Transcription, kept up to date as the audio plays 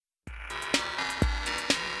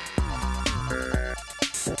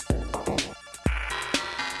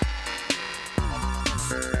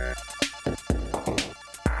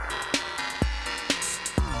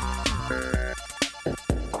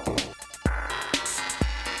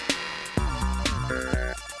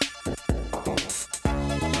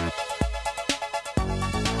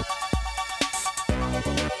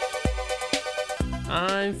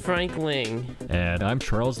Frank Ling. And I'm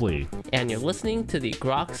Charles Lee. And you're listening to the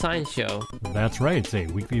Grok Science Show. That's right. It's a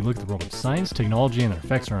weekly look at the world of science, technology, and their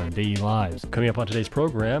effects on our daily lives. Coming up on today's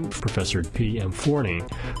program, Professor P.M. Forney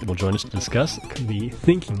will join us to discuss the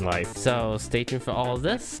thinking life. So stay tuned for all of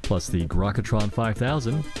this. Plus the Grokatron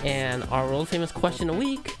 5000. And our world-famous question a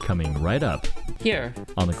week. Coming right up. Here.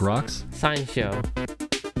 On the Groks Science Show.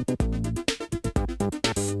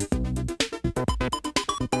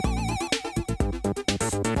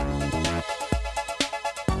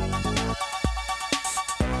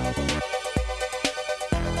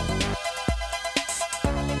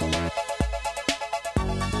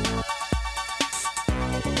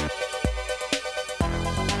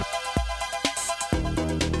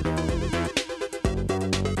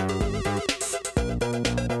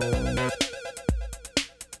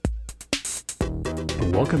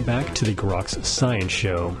 Welcome back to the Groks Science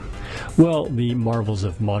Show. Well, the marvels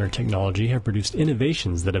of modern technology have produced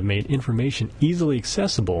innovations that have made information easily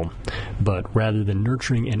accessible, but rather than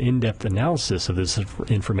nurturing an in-depth analysis of this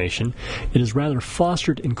information, it has rather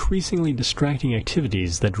fostered increasingly distracting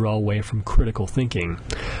activities that draw away from critical thinking.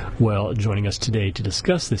 Well, joining us today to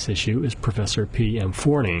discuss this issue is Professor P.M.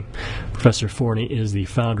 Forney. Professor Forney is the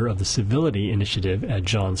founder of the Civility Initiative at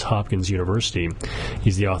Johns Hopkins University.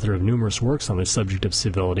 He's the author of numerous works on the subject of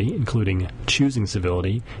civility, including Choosing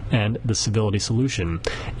Civility and The Civility Solution.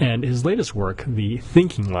 And his latest work, The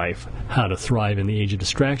Thinking Life, How to Thrive in the Age of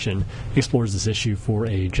Distraction, explores this issue for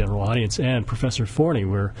a general audience. And Professor Forney,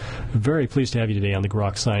 we're very pleased to have you today on the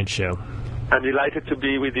Grok Science Show. I'm delighted to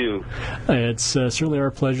be with you. It's certainly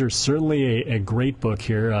our pleasure. Certainly a great book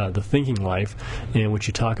here, The Thinking Life, in which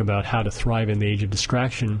you talk about how to thrive in the age of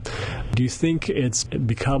distraction. Do you think it's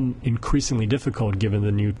become increasingly difficult, given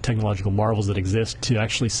the new technological marvels that exist, to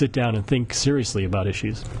actually sit down and think seriously about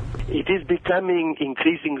issues? It is becoming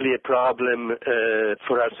increasingly a problem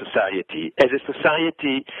for our society. As a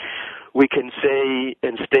society, we can say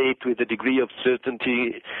and state with a degree of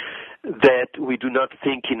certainty that we do not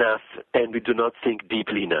think enough and we do not think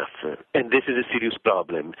deeply enough. And this is a serious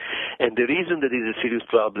problem. And the reason that it is a serious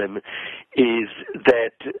problem is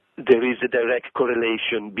that there is a direct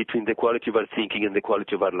correlation between the quality of our thinking and the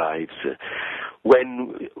quality of our lives.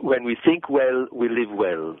 When we think well, we live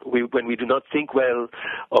well. When we do not think well,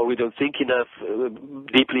 or we don't think enough,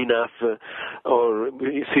 deeply enough, or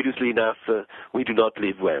seriously enough, we do not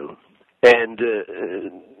live well. And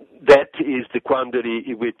that is the quandary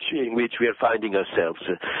in which we are finding ourselves.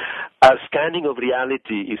 Our scanning of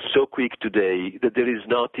reality is so quick today that there is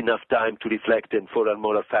not enough time to reflect and for our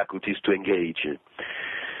moral faculties to engage.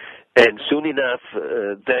 And soon enough,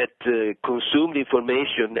 that consumed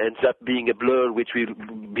information ends up being a blur, which will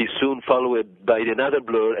be soon followed by another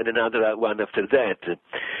blur and another one after that.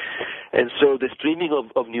 And so the streaming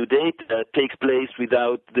of new data takes place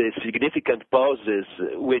without the significant pauses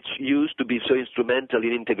which used to be so instrumental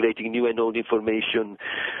in integrating new and old information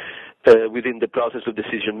within the process of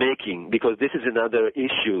decision-making, because this is another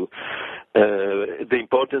issue. The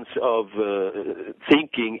importance of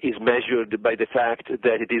thinking is measured by the fact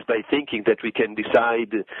that it is by thinking that we can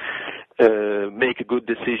decide, make good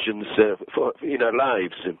decisions in our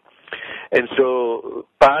lives. And so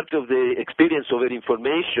part of the experience of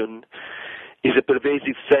information is a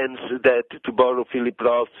pervasive sense that, to borrow Philip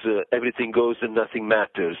Roth's, everything goes and nothing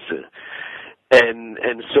matters.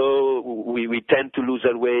 And so we tend to lose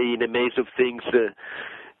our way in a maze of things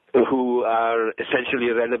who are essentially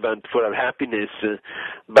irrelevant for our happiness,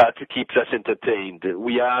 but keeps us entertained.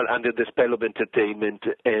 We are under the spell of entertainment,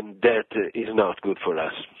 and that is not good for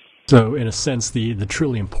us. So, in a sense, the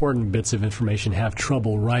truly important bits of information have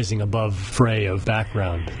trouble rising above fray of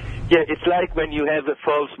background. Yeah, it's like when you have a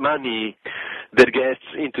false money that gets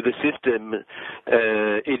into the system,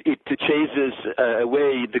 it chases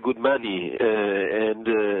away the good money, and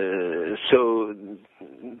so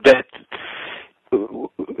that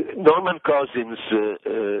Norman Cousins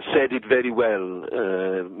said it very well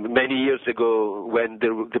many years ago when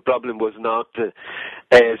the problem was not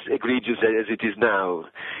as egregious as it is now.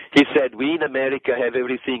 He said, "We in America have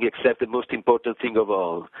everything except the most important thing of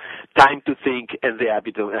all, time to think and the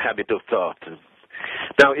habit of thought."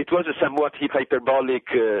 Now, it was a somewhat hyperbolic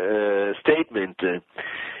statement,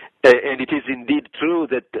 and it is indeed true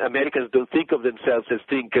that Americans don't think of themselves as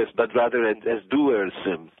thinkers, but rather as doers,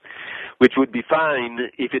 which would be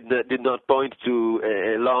fine if it did not point to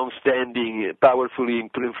a long-standing, powerfully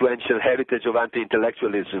influential heritage of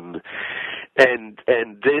anti-intellectualism. And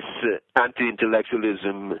this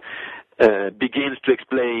anti-intellectualism begins to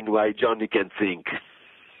explain why Johnny can think.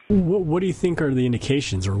 What do you think are the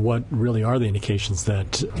indications, or what really are the indications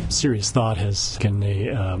that serious thought has taken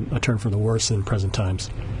a turn for the worse in present times?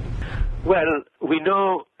 Well, we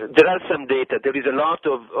know there are some data. There is a lot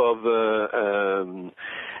of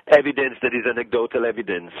evidence that is anecdotal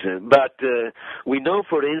evidence. But we know,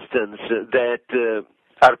 for instance, that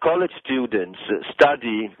our college students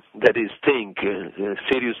study, that is, think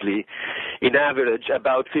seriously, in average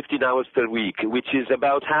about 15 hours per week, which is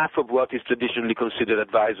about half of what is traditionally considered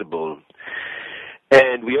advisable.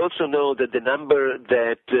 And we also know that the number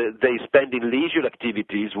that they spend in leisure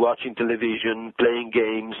activities, watching television, playing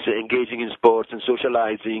games, engaging in sports and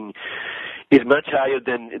socializing, is much higher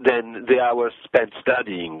than the hours spent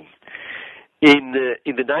studying. In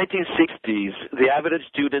the 1960s, the average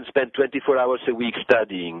student spent 24 hours a week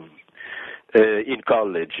studying in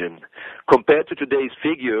college. Compared to today's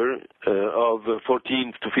figure of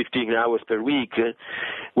 14 to 15 hours per week,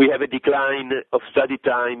 we have a decline of study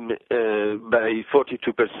time by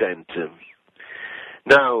 42%.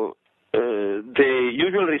 Now, the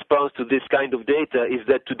usual response to this kind of data is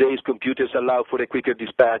that today's computers allow for a quicker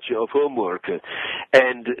dispatch of homework,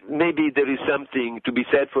 and maybe there is something to be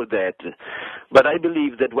said for that. But I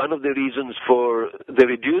believe that one of the reasons for the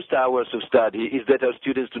reduced hours of study is that our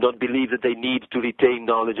students do not believe that they need to retain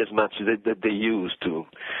knowledge as much as that they used to,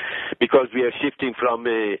 because we are shifting from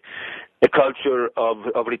a culture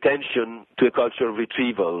of retention to a culture of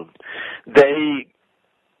retrieval. They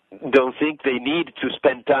don't think they need to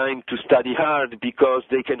spend time to study hard because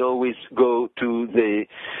they can always go to the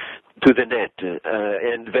net.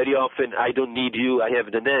 And very often, I don't need you, I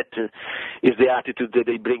have the net, is the attitude that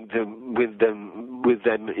they bring with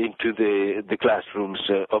them into the classrooms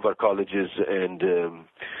of our colleges and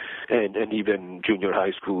even junior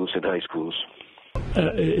high schools and high schools.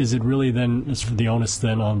 Is it really then, is the onus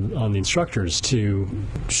then on the instructors to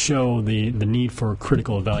show the need for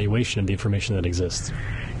critical evaluation of the information that exists?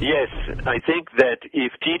 Yes, I think that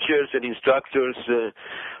if teachers and instructors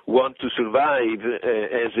want to survive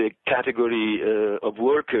as a category of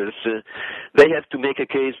workers, they have to make a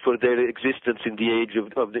case for their existence in the age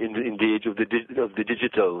of the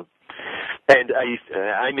digital. And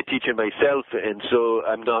I'm a teacher myself, and so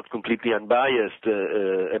I'm not completely unbiased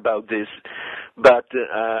about this. But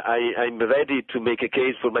I'm ready to make a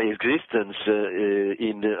case for my existence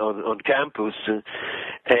on campus,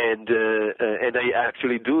 and I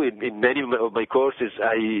actually do it in many of my courses.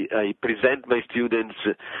 I present my students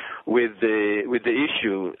with the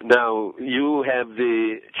issue. Now you have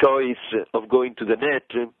the choice of going to the net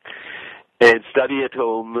and study at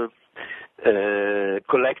home,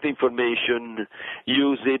 collect information,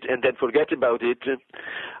 use it, and then forget about it,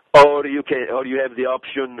 or you have the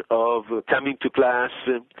option of coming to class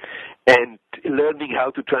and learning how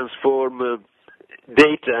to transform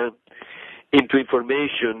data into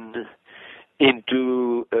information,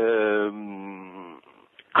 into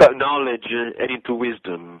knowledge, and into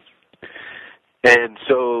wisdom. And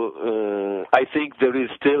so I think there is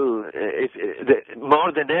still,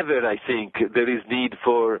 more than ever, I think, there is need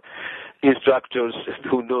for instructors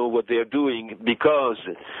who know what they are doing, because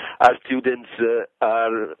our students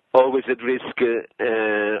are always at risk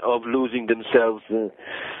of losing themselves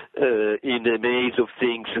in a maze of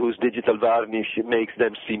things whose digital varnish makes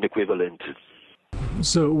them seem equivalent.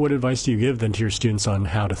 So what advice do you give then to your students on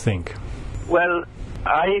how to think? Well,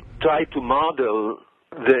 I try to model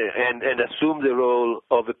and assume the role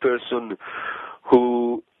of a person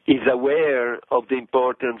who is aware of the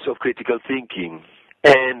importance of critical thinking.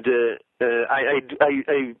 And to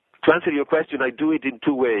answer your question, I do it in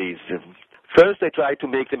two ways. First, I try to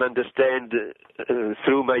make them understand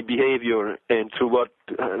through my behavior and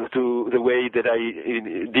through the way that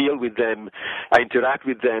I deal with them, I interact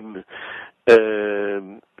with them,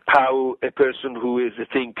 how a person who is a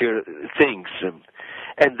thinker thinks.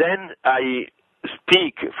 And then I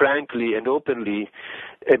speak frankly and openly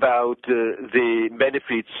about the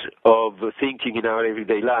benefits of thinking in our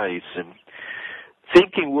everyday lives.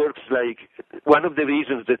 Thinking works like, one of the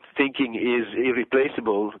reasons that thinking is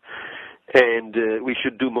irreplaceable and we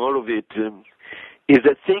should do more of it, is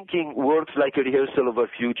that thinking works like a rehearsal of our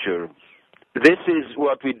future. This is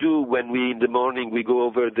what we do when in the morning we go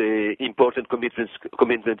over the important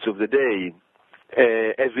commitments of the day.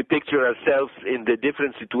 As we picture ourselves in the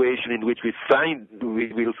different situation in which we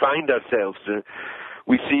will find ourselves,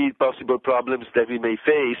 we see possible problems that we may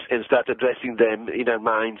face and start addressing them in our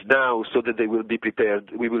minds now, so that we will be prepared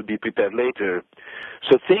later.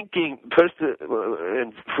 So thinking, first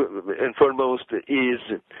and foremost, is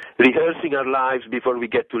rehearsing our lives before we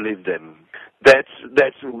get to live them. That's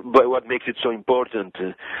what makes it so important.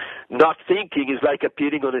 Not thinking is like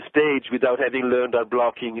appearing on a stage without having learned our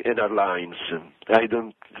blocking and our lines.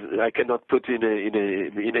 I cannot put in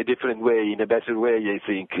a different way, in a better way, I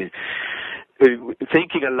think.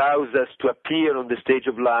 thinking allows us to appear on the stage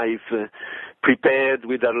of life prepared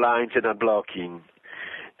with our lines and our blocking,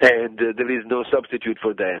 and there is no substitute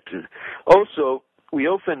for that. Also, we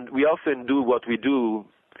often do what we do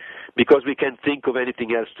because we can't think of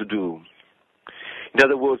anything else to do. In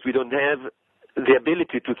other words, we don't have the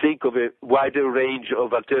ability to think of a wider range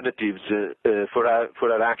of alternatives for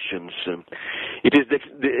our actions. It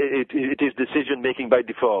is decision making by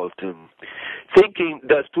default. Thinking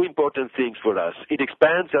does two important things for us. It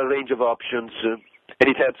expands our range of options, and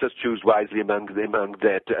it helps us choose wisely among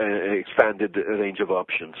that expanded range of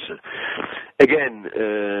options. Again,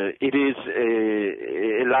 it is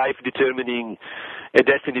a life-determining, a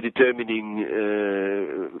destiny-determining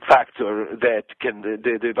factor that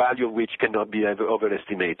the value of which cannot be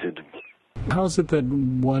overestimated. How is it that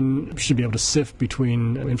one should be able to sift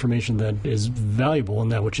between information that is valuable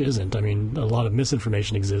and that which isn't? I mean, a lot of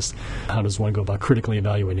misinformation exists. How does one go about critically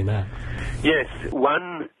evaluating that? Yes,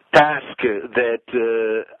 one task that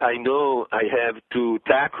I know I have to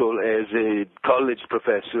tackle as a college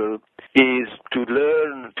professor is to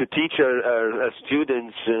teach our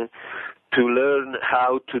students to learn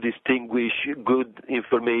how to distinguish good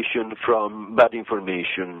information from bad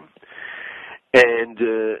information. And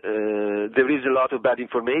there is a lot of bad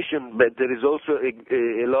information, but there is also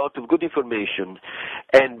a lot of good information.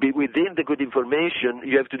 And within the good information,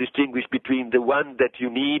 you have to distinguish between the one that you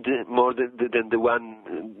need more than the one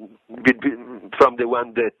from the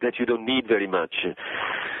one that you don't need very much.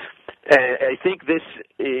 I think this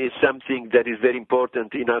is something that is very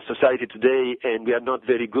important in our society today, and we are not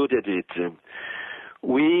very good at it.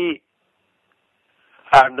 We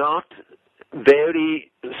are not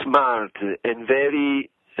very smart and very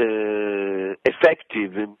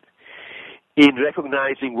effective in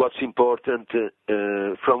recognizing what's important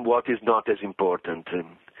from what is not as important.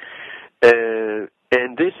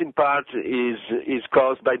 And this in part is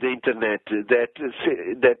caused by the internet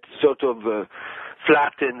that sort of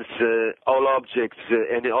flattens all objects,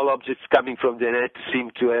 and all objects coming from the net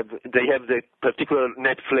seem to have the particular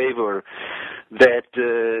net flavor that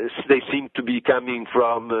they seem to be coming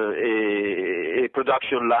from a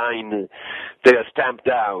production line. They are stamped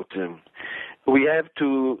out. We have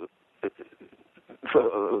to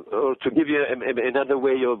give you another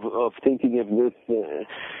way of thinking of this.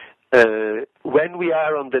 When we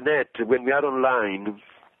are on the net, when we are online,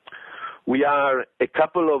 we are a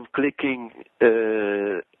couple of clicking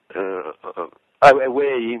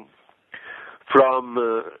away from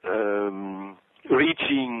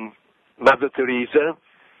reaching Mother Teresa,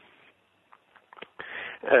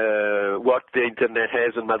 what the internet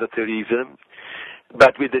has on Mother Teresa,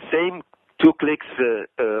 but with the same two clicks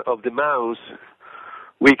of the mouse,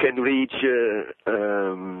 we can reach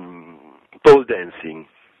pole dancing.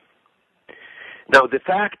 Now, the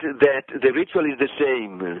fact that the ritual is the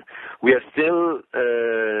same, we are still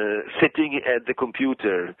sitting at the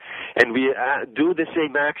computer, and we do the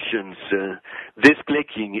same actions, this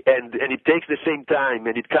clicking, and it takes the same time,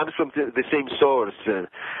 and it comes from the same source,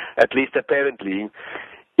 at least apparently,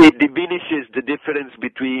 it diminishes the difference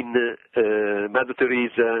between Mother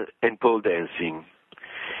Teresa and pole dancing.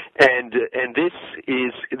 And this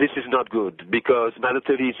is not good, because Mother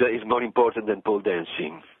Teresa is more important than pole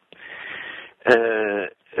dancing.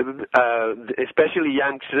 Especially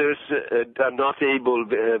youngsters are not able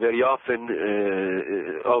very often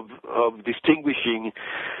of distinguishing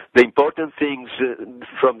the important things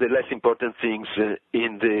from the less important things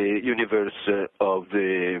in the universe of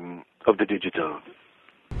the digital.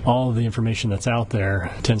 All the information that's out there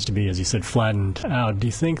tends to be, as you said, flattened out. Do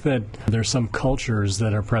you think that there's some cultures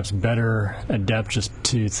that are perhaps better adept just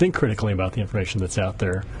to think critically about the information that's out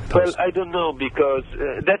there? Well, I don't know, because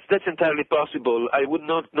that's entirely possible. I would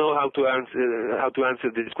not know how to answer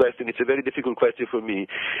this question. It's a very difficult question for me.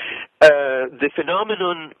 The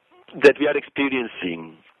phenomenon that we are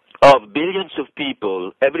experiencing of billions of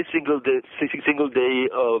people every single day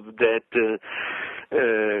of that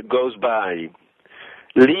goes by,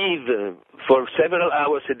 leave for several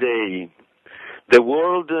hours a day the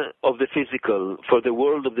world of the physical for the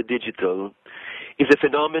world of the digital, is a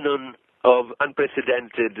phenomenon of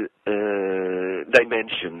unprecedented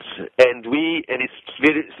dimensions, and it's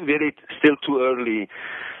very still too early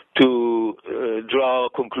to draw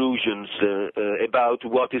conclusions about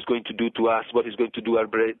what is going to do to us, what is going to do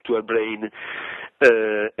to our brain,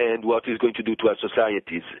 and what is going to do to our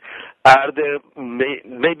societies.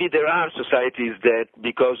 Maybe there are societies that,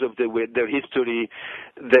 because of their history,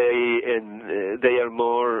 they are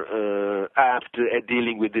more apt at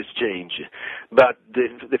dealing with this change. But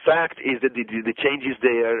the fact is that the change is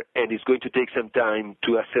there, and it's going to take some time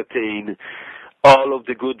to ascertain all of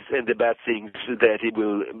the good and the bad things that it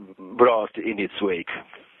will brought in its wake.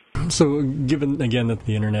 So, given, again, that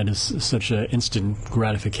the internet is such an instant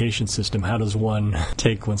gratification system, how does one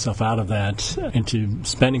take oneself out of that into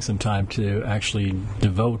spending some time to actually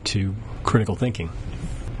devote to critical thinking?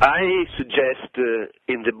 I suggest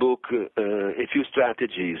in the book a few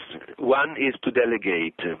strategies. One is to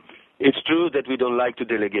delegate. It's true that we don't like to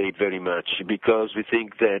delegate very much because we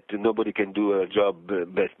think that nobody can do a job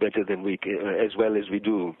better than we can, as well as we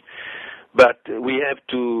do. But we have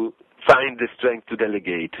to find the strength to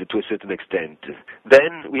delegate to a certain extent.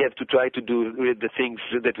 Then we have to try to do the things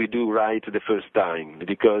that we do right the first time,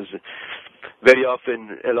 because very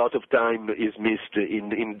often a lot of time is missed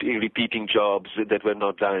in repeating jobs that were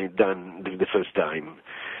not done the first time.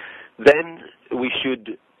 Then we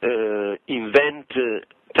should invent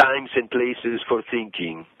times and places for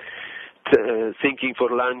thinking. Thinking for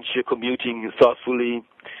lunch, commuting thoughtfully.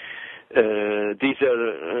 These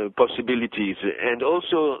are possibilities. And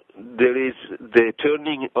also there is the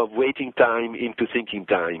turning of waiting time into thinking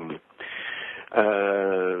time.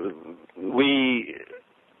 We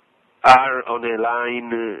are on a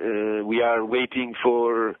line, we are waiting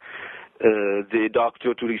for the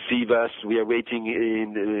doctor to receive us, we are waiting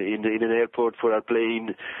in an airport for our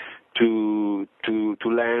plane to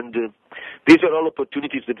land. These are all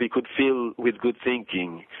opportunities that we could fill with good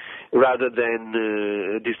thinking, rather than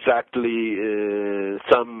distractly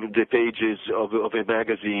thumb the pages of a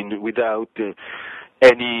magazine without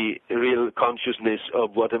any real consciousness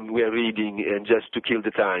of what we are reading, and just to kill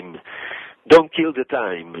the time. Don't kill the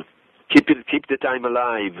time. Keep the time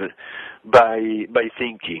alive by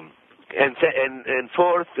thinking. And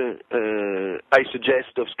fourth, I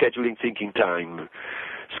suggest of scheduling thinking time.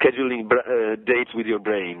 Scheduling dates with your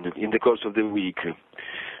brain in the course of the week.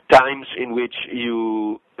 Times in which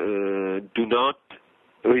you do not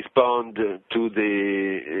respond to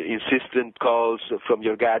the insistent calls from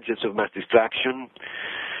your gadgets of mass distraction.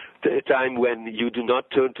 A time when you do not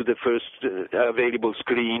turn to the first available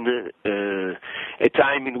screen. A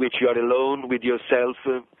time in which you are alone with yourself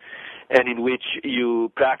and in which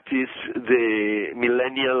you practice the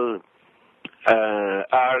millennial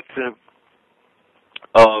art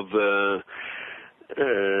of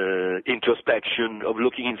introspection, of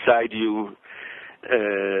looking inside you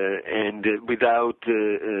and without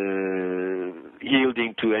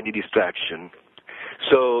yielding to any distraction.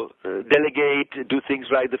 So delegate, do things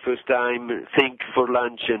right the first time, think for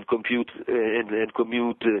lunch and commute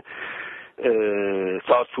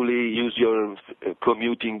thoughtfully. Use your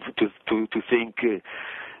commuting to think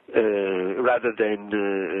rather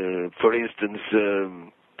than, for instance,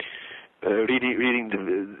 reading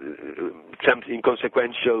some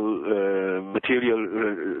inconsequential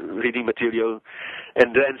reading material,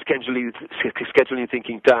 and then scheduling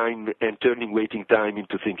thinking time and turning waiting time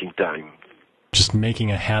into thinking time. Just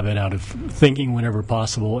making a habit out of thinking whenever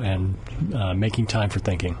possible and making time for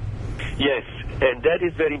thinking. Yes, and that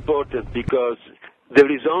is very important, because there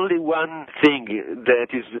is only one thing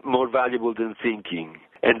that is more valuable than thinking,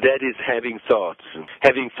 and that is having thoughts.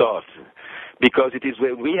 Because it is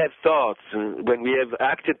when we have thoughts, when we have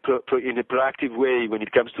acted in a proactive way when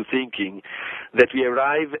it comes to thinking, that we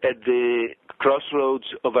arrive at the crossroads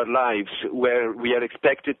of our lives where we are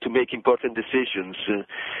expected to make important decisions,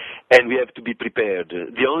 and we have to be prepared.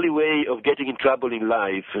 The only way of getting in trouble in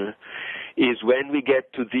life is when we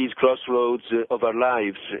get to these crossroads of our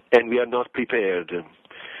lives and we are not prepared.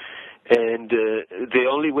 And the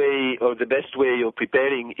only way, or the best way of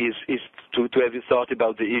preparing is to have thought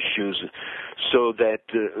about the issues so that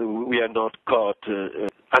we are not caught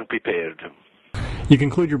unprepared. You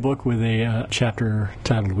conclude your book with a chapter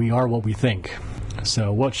titled, "We Are What We Think."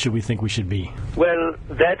 So what should we think we should be? Well,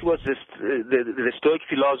 that was the Stoic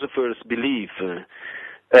philosopher's belief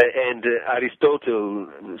and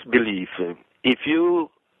Aristotle's belief. If you,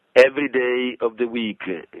 every day of the week,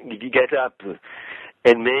 get up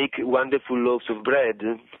and make wonderful loaves of bread,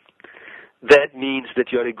 that means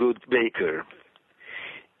that you're a good baker.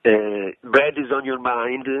 Bread is on your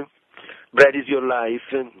mind, bread is your life,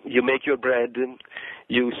 you make your bread,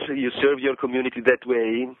 you serve your community that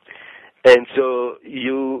way, and so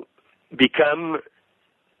you become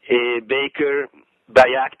a baker by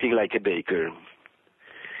acting like a baker.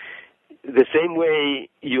 The same way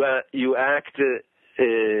you act,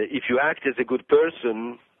 if you act as a good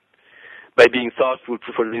person, by being thoughtful,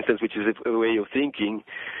 for instance, which is a way of thinking.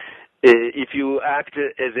 If you act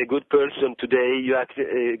as a good person today, you act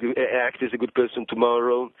as a good person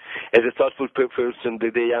tomorrow, as a thoughtful person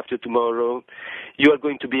the day after tomorrow, you are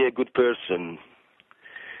going to be a good person.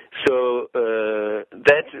 So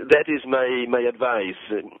that is my advice.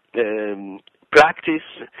 practice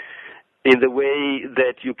in the way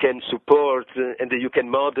that you can support and that you can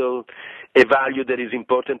model a value that is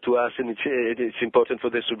important to us and it's important for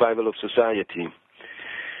the survival of society.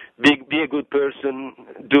 Be a good person,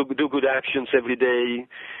 do good actions every day,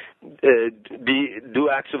 do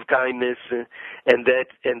acts of kindness, and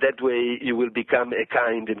that way you will become a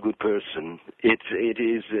kind and good person. It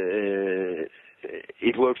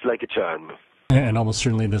works like a charm. And almost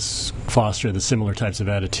certainly this foster the similar types of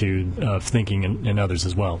attitude of thinking in others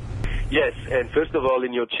as well. Yes, and first of all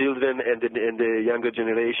in your children and the younger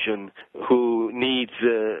generation who needs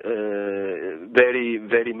very,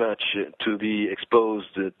 very much to be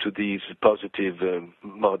exposed to these positive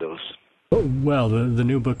models. Well, the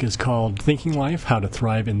new book is called Thinking Life, How to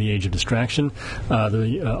Thrive in the Age of Distraction.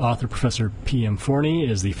 The author, Professor P.M. Forney,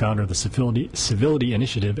 is the founder of the Civility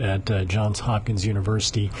Initiative at Johns Hopkins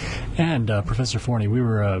University. And Professor Forney, we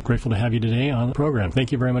were grateful to have you today on the program.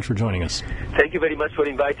 Thank you very much for joining us. Thank you very much for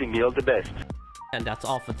inviting me. All the best. And that's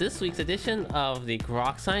all for this week's edition of the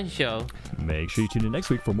Grok Science Show. Make sure you tune in next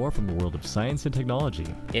week for more from the world of science and technology.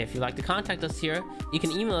 If you'd like to contact us here, you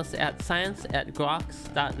can email us at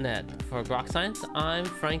science@groks.net. For Grok Science, I'm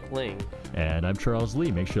Frank Ling. And I'm Charles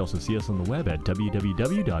Lee. Make sure you also see us on the web at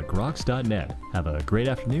www.groks.net. Have a great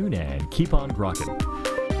afternoon and keep on grokking.